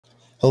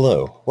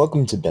Hello,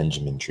 welcome to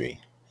Benjamin Tree.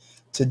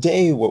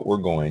 Today what we're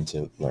going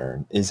to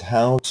learn is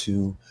how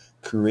to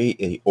create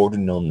a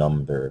ordinal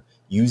number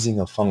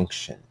using a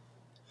function.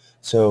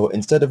 So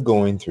instead of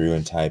going through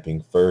and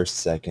typing first,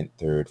 second,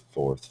 third,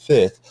 fourth,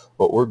 fifth,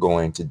 what we're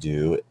going to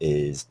do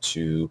is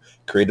to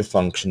create a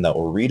function that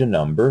will read a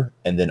number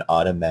and then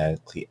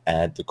automatically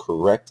add the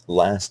correct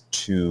last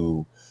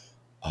two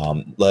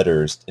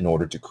letters in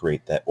order to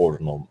create that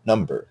ordinal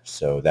number.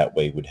 So that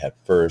way we'd have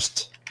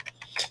first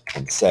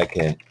and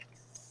second,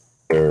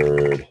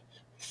 third,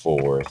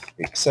 fourth,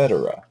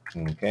 etc.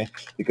 Okay,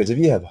 because if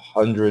you have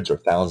hundreds or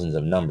thousands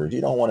of numbers,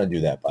 you don't want to do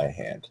that by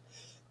hand.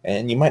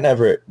 And you might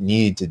never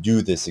need to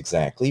do this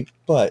exactly,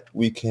 but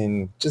we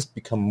can just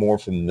become more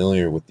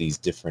familiar with these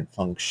different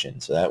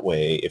functions. So that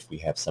way, if we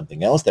have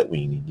something else that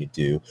we need to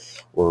do,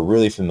 we're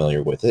really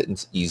familiar with it, and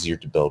it's easier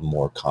to build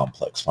more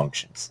complex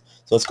functions.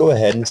 So let's go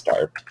ahead and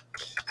start.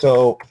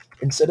 So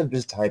instead of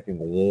just typing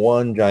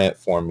one giant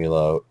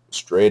formula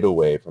straight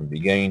away from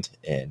beginning to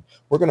end,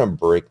 we're going to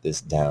break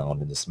this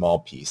down into small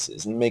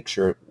pieces and make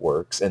sure it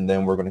works. And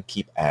then we're going to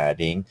keep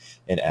adding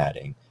and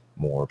adding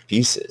more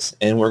pieces.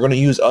 And we're going to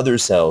use other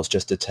cells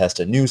just to test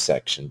a new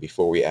section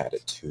before we add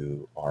it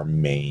to our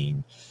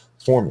main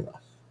formula.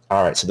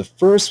 All right, so the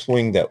first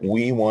thing that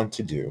we want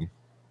to do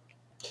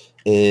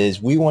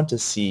is we want to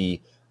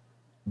see,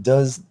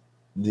 does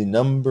the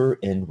number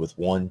end with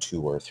 1,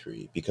 2, or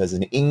 3? Because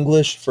in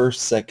English,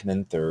 first, second,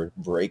 and third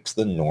breaks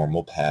the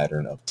normal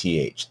pattern of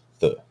th,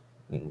 the.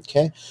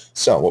 Okay,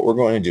 so what we're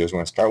going to do is we're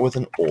going to start with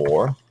an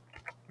or,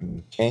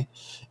 okay,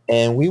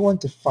 and we want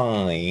to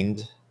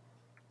find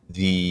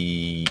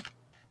we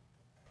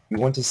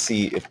want to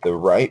see if the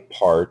right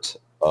part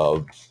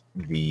of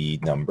the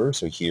number,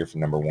 so here for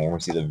number 1, we'll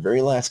see the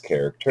very last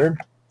character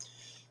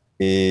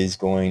is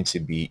going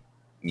to be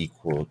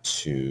equal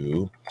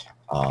to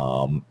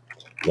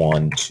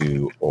 1,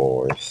 2,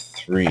 or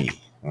 3.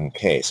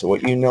 Okay, so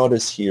what you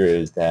notice here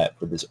is that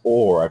for this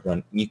or, I've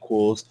done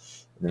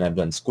equals, and then I've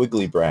done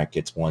squiggly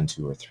brackets 1,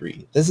 2, or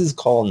 3. This is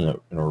called an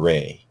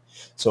array.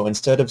 So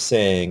instead of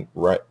saying,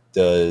 right,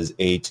 does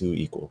A2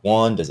 equal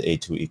 1, does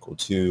A2 equal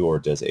 2, or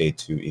does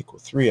A2 equal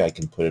 3, I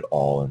can put it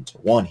all into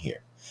 1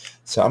 here.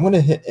 So I'm going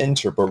to hit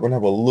enter, but we're going to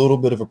have a little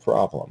bit of a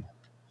problem.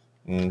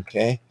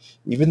 Okay,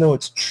 even though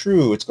it's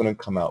true, it's going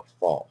to come out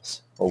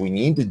false. What we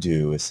need to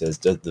do is says,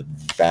 does the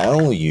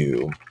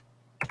value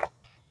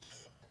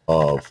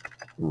of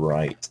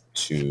right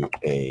to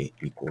A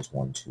equals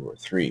 1, 2, or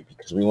 3?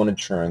 Because we want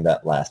to turn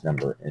that last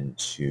number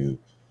into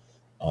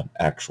an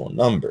actual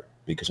number.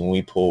 Because when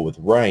we pull with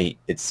right,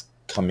 it's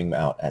coming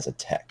out as a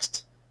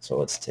text. So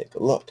let's take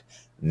a look.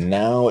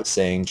 Now it's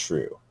saying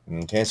true.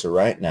 Okay, so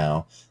right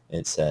now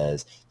it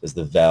says, does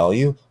the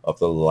value of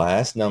the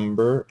last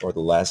number or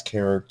the last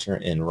character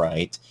in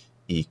right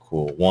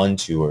equal 1,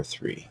 2, or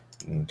 3?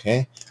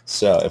 Okay,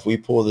 so if we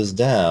pull this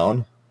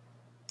down,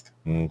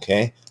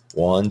 okay,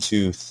 1,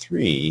 2,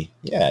 3,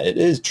 yeah, it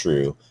is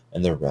true,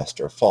 and the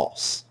rest are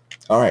false.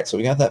 All right, so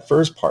we got that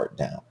first part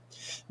down.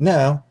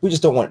 Now, we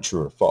just don't want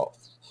true or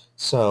false.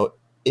 So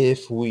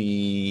if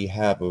we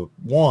have a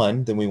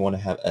 1, then we want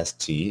to have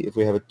ST. If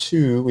we have a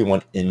 2, we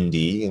want ND.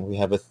 And if we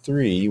have a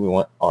 3, we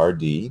want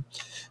RD.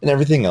 And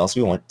everything else,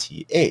 we want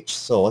TH.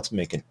 So let's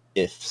make an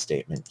if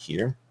statement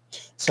here.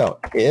 So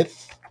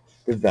if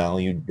the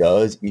value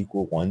does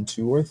equal 1,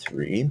 2, or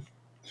 3,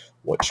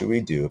 what should we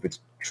do if it's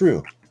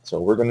true? So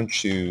we're going to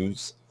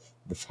choose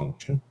the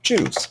function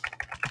choose.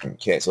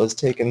 Okay, so let's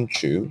take and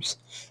choose.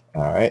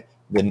 All right,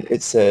 then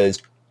it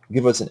says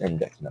give us an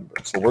index number.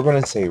 So we're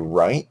going to say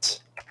write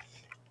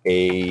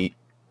a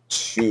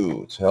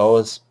 2. So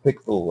let's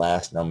pick the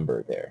last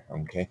number there.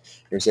 Okay,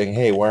 you're saying,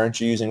 hey, why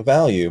aren't you using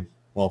value?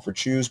 Well, for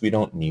choose, we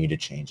don't need to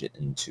change it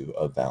into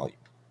a value.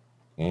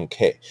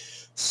 Okay,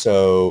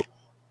 so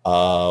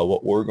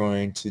what we're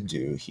going to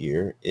do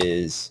here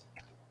is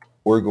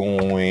we're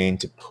going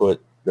to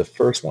put the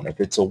first one. If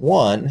it's a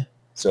 1,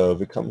 so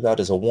if it comes out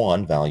as a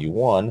 1, value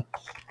 1,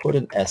 put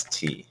an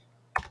ST.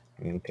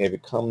 Okay, if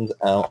it comes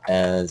out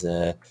as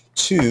a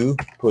 2,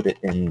 put it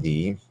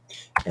ND.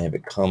 And if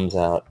it comes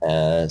out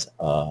as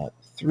a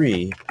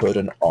 3, put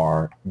an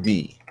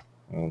RD.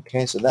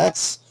 Okay, so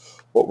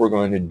that's what we're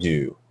going to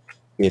do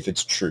if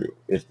it's true.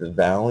 If the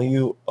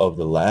value of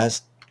the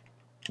last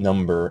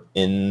number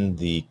in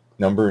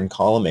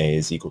column A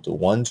is equal to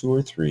 1, 2,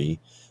 or 3,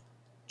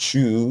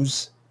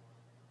 choose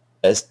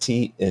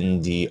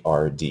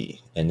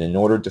STNDRD. And in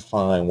order to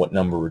find what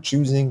number we're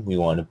choosing, we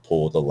want to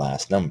pull the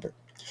last number.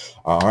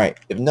 All right,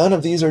 if none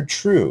of these are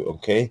true,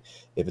 okay,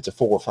 if it's a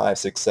 4, 5,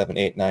 6, 7,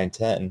 8, 9,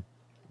 10,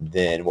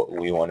 then what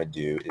we want to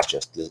do is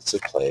just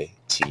display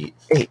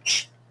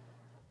TH.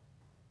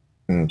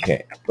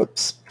 Okay,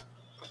 whoops.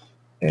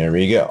 There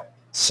we go.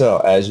 So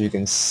as you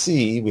can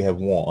see, we have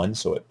 1,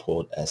 so it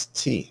pulled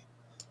ST.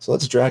 So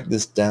let's drag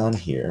this down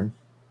here.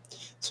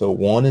 So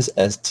 1 is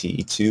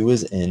ST, 2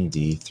 is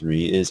ND,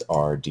 3 is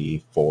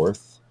RD,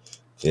 4th,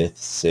 5th,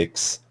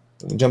 6th.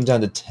 We jump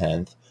down to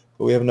 10th,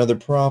 but we have another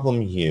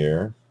problem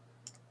here.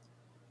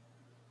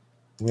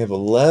 We have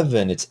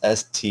 11, it's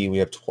ST. We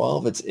have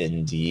 12, it's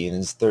ND. And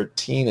it's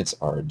 13, it's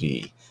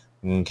RD.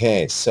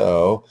 Okay,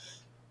 so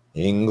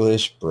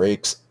English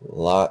breaks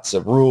lots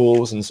of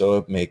rules, and so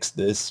it makes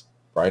this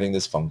writing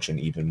this function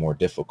even more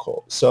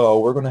difficult. So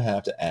we're going to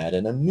have to add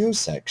in a new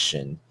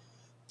section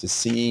to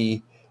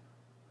see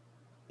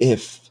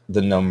if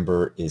the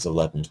number is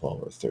 11,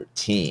 12, or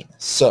 13.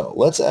 So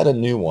let's add a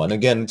new one.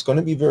 Again, it's going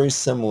to be very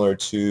similar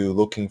to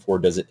looking for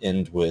does it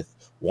end with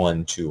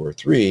 1, 2, or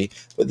 3,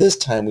 but this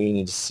time we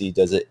need to see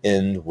does it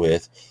end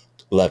with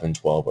 11,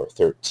 12, or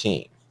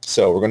 13.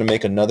 So we're going to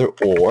make another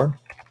OR,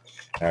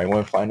 and I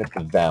want to find out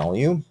the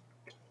value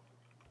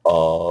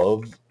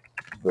of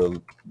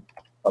the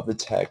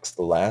text,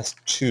 the last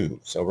two.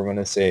 So we're going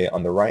to say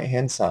on the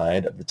right-hand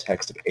side of the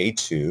text of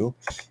A2,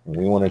 and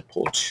we want to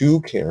pull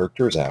two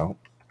characters out.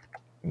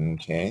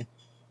 Okay,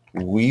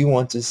 we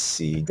want to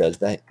see does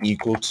that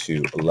equal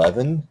to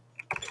 11,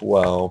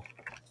 12,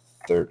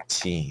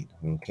 13.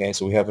 Okay,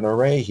 so we have an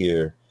array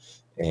here,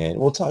 and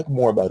we'll talk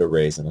more about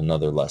arrays in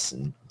another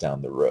lesson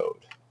down the road.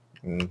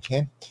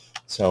 Okay,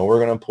 so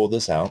we're going to pull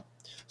this out.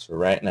 So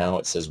right now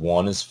it says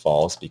 1 is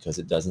false because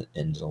it doesn't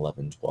end in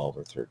 11, 12,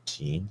 or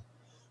 13.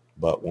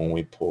 But when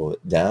we pull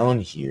it down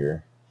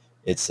here,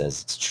 it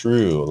says it's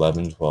true.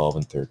 11, 12,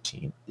 and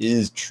 13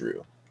 is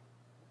true.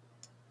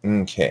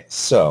 Okay,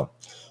 so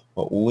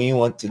what we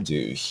want to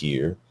do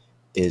here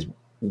is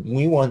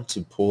we want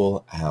to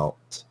pull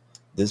out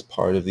this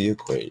part of the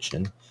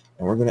equation,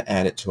 and we're going to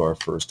add it to our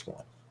first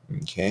one.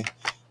 Okay,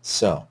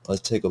 so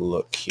let's take a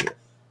look here.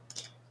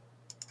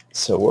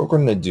 So what we're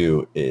going to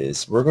do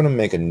is we're going to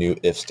make a new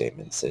if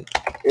statement. Say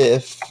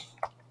if,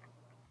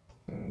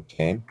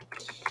 okay,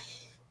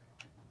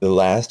 the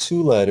last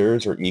two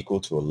letters are equal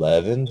to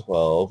 11,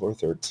 12, or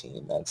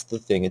 13. That's the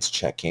thing it's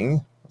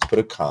checking. Let's put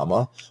a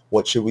comma.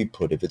 What should we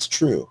put if it's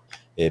true?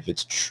 If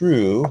it's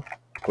true,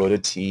 put a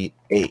TH.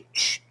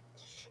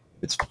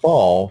 If it's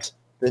false,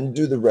 then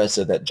do the rest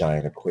of that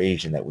giant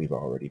equation that we've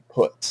already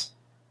put.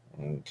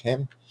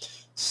 Okay,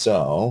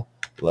 so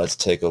let's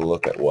take a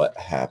look at what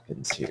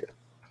happens here.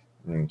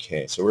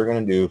 Okay, so we're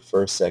going to do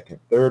first, second,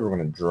 third. We're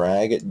going to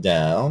drag it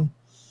down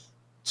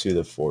to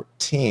the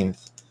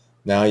 14th.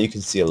 Now you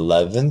can see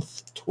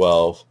 11th,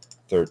 12th,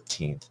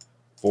 13th,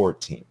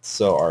 14th.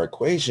 So our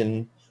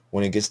equation,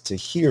 when it gets to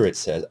here, it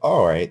says,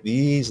 all right,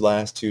 these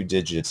last two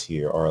digits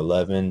here are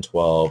 11,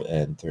 12,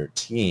 and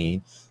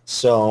 13,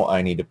 so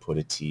I need to put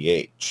a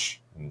TH.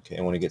 Okay,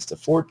 and when it gets to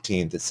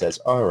 14th, it says,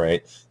 all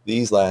right,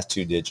 these last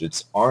two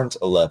digits aren't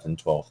 11,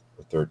 12,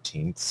 or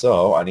 13,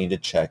 so I need to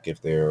check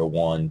if they're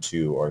 1,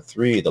 2, or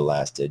 3, the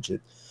last digit,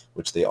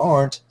 which they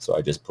aren't, so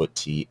I just put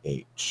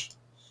TH.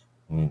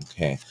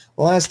 Okay,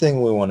 the last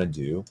thing we want to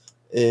do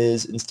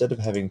is instead of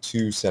having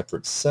two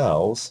separate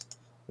cells,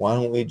 why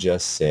don't we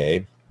just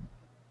say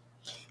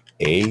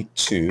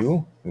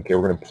A2. Okay,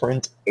 we're going to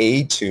print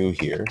A2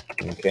 here,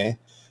 okay,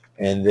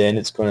 and then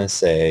it's going to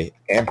say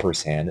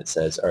ampersand. It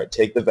says, all right,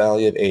 take the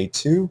value of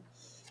A2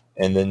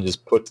 and then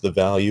just put the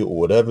value or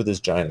whatever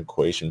this giant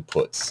equation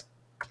puts.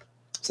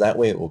 So that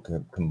way it will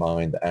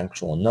combine the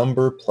actual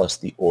number plus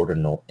the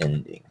ordinal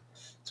ending.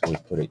 So we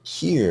put it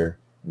here,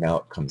 now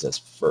it comes as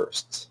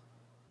first.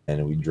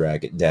 And we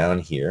drag it down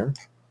here.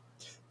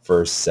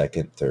 First,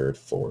 second, third,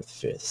 fourth,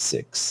 fifth,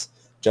 sixth.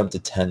 Jump to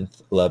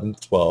 10th,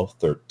 11th, 12th,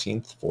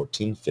 13th,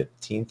 14th,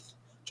 15th.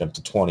 Jump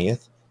to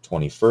 20th,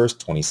 21st,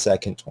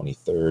 22nd,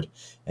 23rd,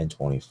 and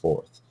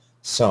 24th.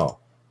 So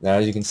now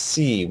as you can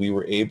see, we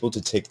were able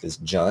to take this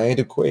giant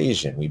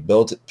equation. We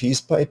built it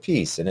piece by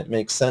piece, and it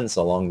makes sense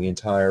along the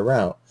entire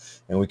route.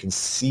 And we can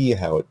see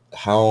how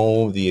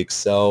the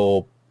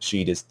Excel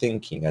sheet is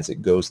thinking as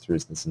it goes through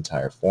this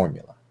entire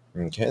formula.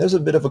 Okay, there's a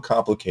bit of a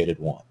complicated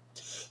one.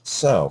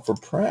 So for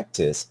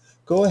practice,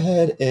 go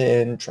ahead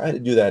and try to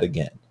do that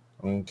again.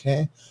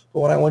 Okay, but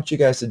what I want you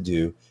guys to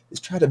do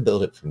is try to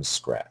build it from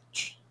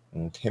scratch.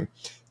 Okay,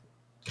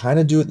 kind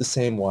of do it the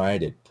same way I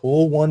did.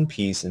 Pull one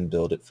piece and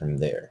build it from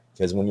there.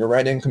 Because when you're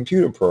writing a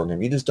computer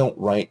program, you just don't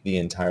write the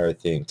entire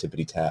thing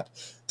tippity-tap.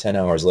 10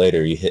 hours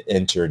later, you hit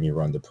enter and you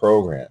run the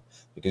program.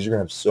 Because you're going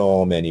to have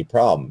so many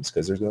problems.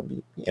 Because there's going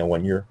to be,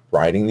 when you're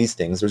writing these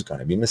things, there's going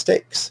to be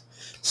mistakes.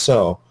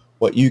 So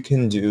what you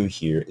can do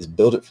here is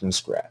build it from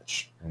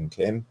scratch,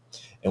 okay?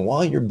 And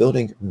while you're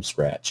building it from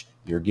scratch,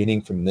 you're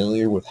getting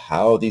familiar with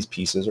how these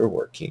pieces are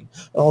working.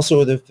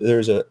 Also, if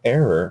there's an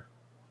error,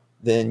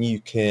 then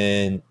you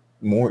can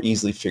more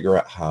easily figure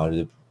out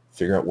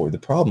where the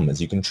problem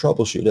is. You can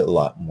troubleshoot it a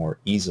lot more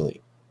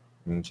easily,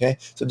 okay?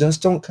 So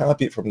just don't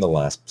copy it from the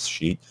last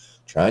sheet.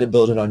 Try to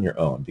build it on your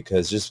own,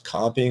 because just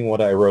copying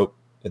what I wrote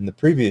in the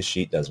previous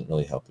sheet doesn't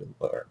really help you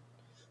learn.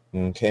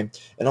 Okay,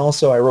 and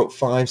also I wrote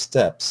 5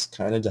 steps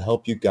kind of to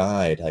help you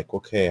guide, like,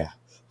 okay,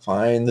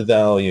 find the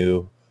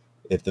value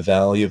if the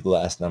value of the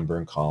last number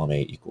in column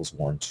 8 equals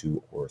 1,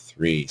 2, or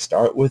 3.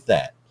 Start with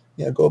that.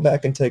 Yeah, go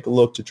back and take a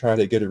look to try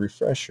to get a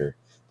refresher,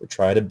 but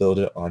try to build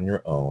it on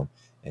your own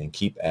and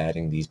keep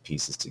adding these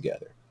pieces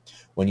together.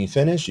 When you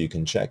finish, you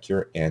can check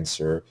your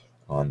answer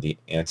on the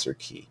answer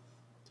key.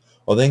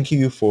 Well, thank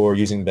you for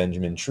using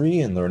Benjamin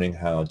Tree and learning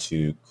how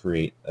to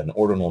create an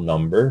ordinal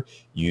number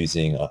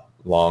using a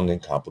long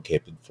and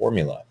complicated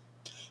formula.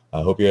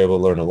 I hope you're able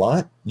to learn a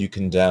lot. You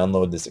can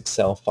download this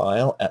Excel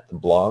file at the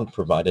blog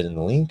provided in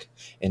the link.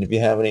 And if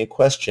you have any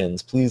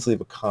questions, please leave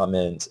a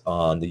comment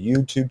on the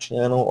YouTube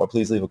channel or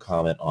please leave a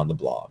comment on the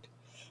blog.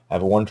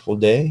 Have a wonderful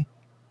day,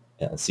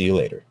 and I'll see you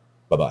later.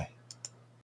 Bye-bye.